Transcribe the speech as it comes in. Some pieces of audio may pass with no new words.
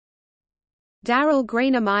Darryl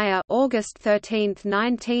Greenamyer (August 13,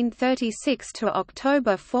 1936 to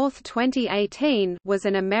October 4, 2018) was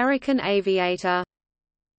an American aviator.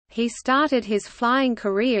 He started his flying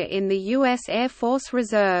career in the U.S. Air Force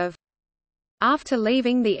Reserve. After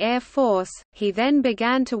leaving the Air Force, he then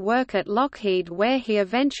began to work at Lockheed, where he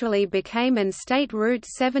eventually became an State Route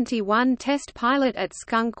 71 test pilot at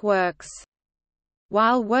Skunk Works.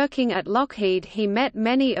 While working at Lockheed, he met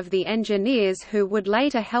many of the engineers who would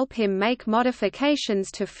later help him make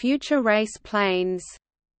modifications to future race planes.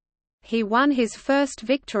 He won his first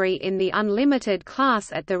victory in the unlimited class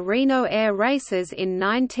at the Reno Air Races in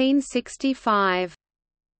 1965.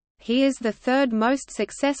 He is the third most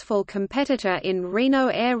successful competitor in Reno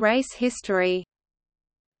Air Race history.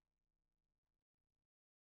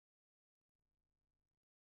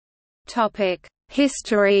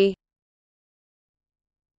 History.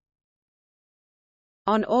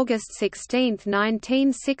 On August 16,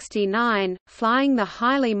 1969, flying the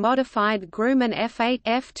highly modified Grumman F-8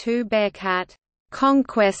 F-2 Bearcat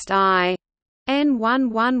Conquest I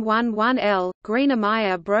N1111L,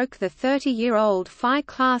 Greenamyer broke the 30-year-old FI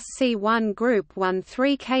Class C1 Group 1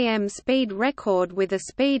 3 km speed record with a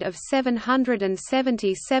speed of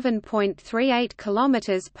 777.38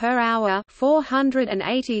 km per hour,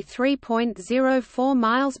 483.04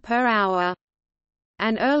 miles per hour.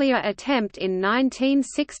 An earlier attempt in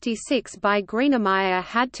 1966 by Greenamyer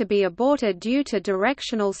had to be aborted due to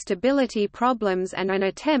directional stability problems, and an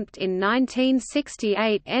attempt in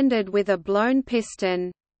 1968 ended with a blown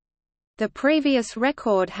piston. The previous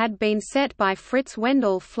record had been set by Fritz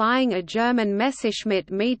Wendel flying a German Messerschmitt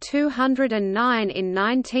Me 209 in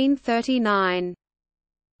 1939.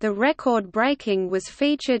 The record breaking was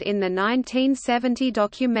featured in the 1970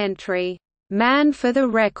 documentary, Man for the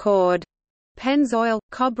Record. Pennzoil,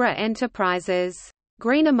 Cobra Enterprises.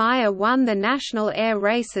 Greenamyer won the National Air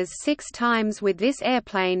Races 6 times with this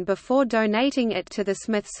airplane before donating it to the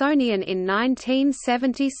Smithsonian in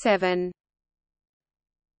 1977.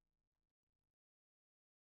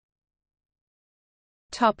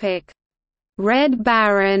 Red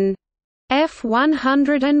Baron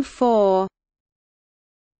F-104.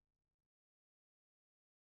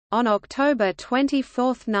 On October 24,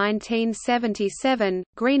 1977,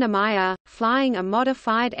 Greenamyer, flying a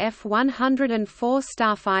modified F-104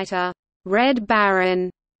 starfighter, Red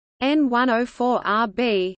Baron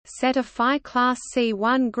N104RB, set a FI Class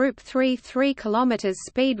C1 Group 3 3 km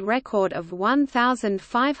speed record of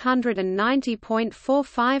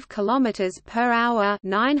 1,590.45 km per hour,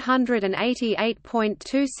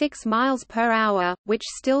 988.26 miles per hour, which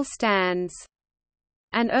still stands.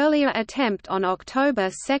 An earlier attempt on October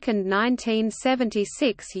 2,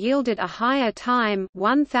 1976 yielded a higher time,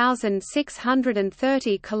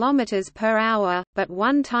 1,630 km per hour, but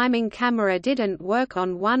one timing camera didn't work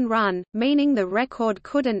on one run, meaning the record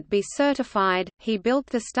couldn't be certified. He built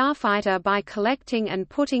the starfighter by collecting and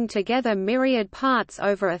putting together myriad parts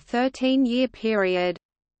over a 13-year period.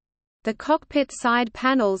 The cockpit side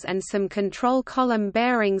panels and some control column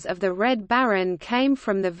bearings of the Red Baron came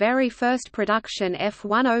from the very first production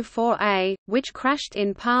F-104A, which crashed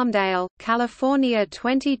in Palmdale, California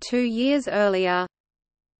 22 years earlier.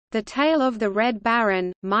 The tail of the Red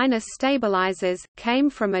Baron, minus stabilizers, came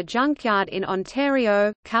from a junkyard in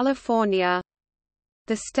Ontario, California.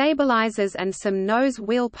 The stabilizers and some nose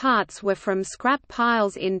wheel parts were from scrap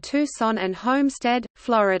piles in Tucson and Homestead,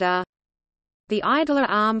 Florida. The idler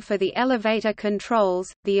arm for the elevator controls,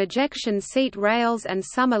 the ejection seat rails and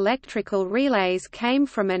some electrical relays came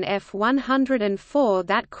from an F-104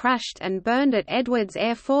 that crashed and burned at Edwards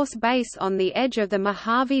Air Force Base on the edge of the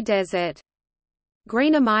Mojave Desert.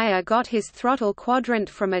 Greenamyer got his throttle quadrant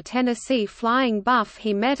from a Tennessee flying buff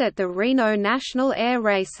he met at the Reno National Air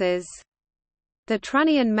Races. The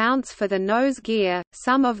trunnion mounts for the nose gear,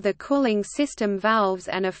 some of the cooling system valves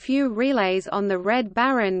and a few relays on the Red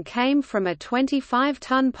Baron came from a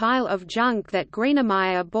 25-ton pile of junk that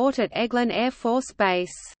Greenamyer bought at Eglin Air Force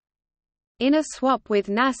Base. In a swap with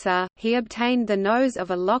NASA, he obtained the nose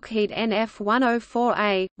of a Lockheed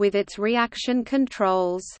NF-104A, with its reaction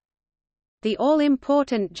controls. The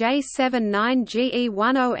all-important J79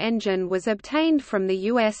 GE-10 engine was obtained from the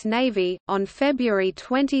U.S. Navy. On February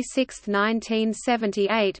 26,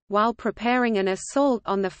 1978, while preparing an assault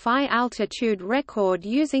on the FI altitude record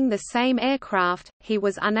using the same aircraft, he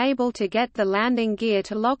was unable to get the landing gear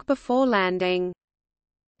to lock before landing.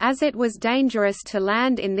 As it was dangerous to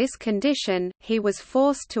land in this condition, he was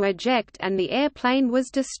forced to eject and the airplane was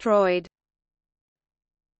destroyed.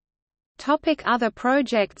 Other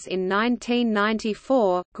projects. In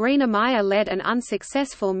 1994, Greenamyer led an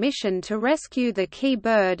unsuccessful mission to rescue the Key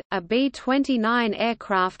Bird, a B-29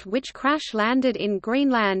 aircraft which crash-landed in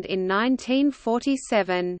Greenland in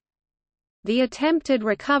 1947. The attempted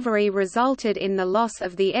recovery resulted in the loss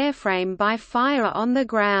of the airframe by fire on the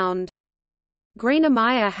ground.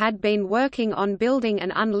 Greenamyer had been working on building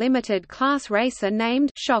an unlimited-class racer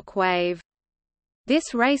named Shockwave.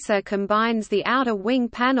 This racer combines the outer wing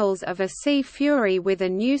panels of a Sea Fury with a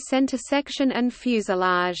new center section and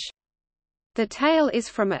fuselage. The tail is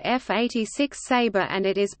from a F-86 Sabre and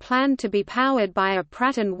it is planned to be powered by a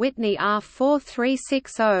Pratt & Whitney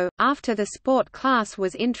R4360. After the sport class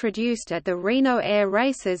was introduced at the Reno Air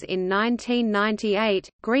Races in 1998,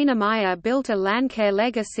 Greenamyer built a Lancair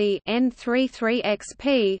Legacy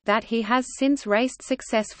N33XP that he has since raced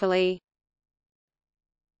successfully.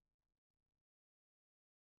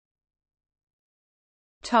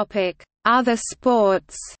 Other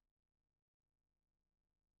sports.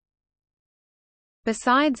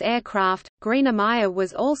 Besides aircraft, Greenamyer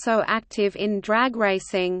was also active in drag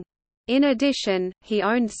racing. In addition, he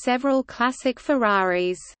owned several classic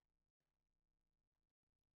Ferraris.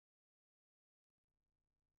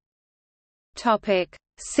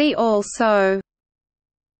 See also: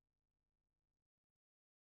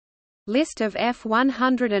 List of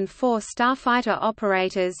F-104 starfighter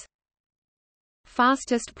operators,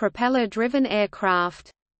 Fastest propeller-driven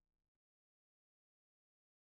aircraft.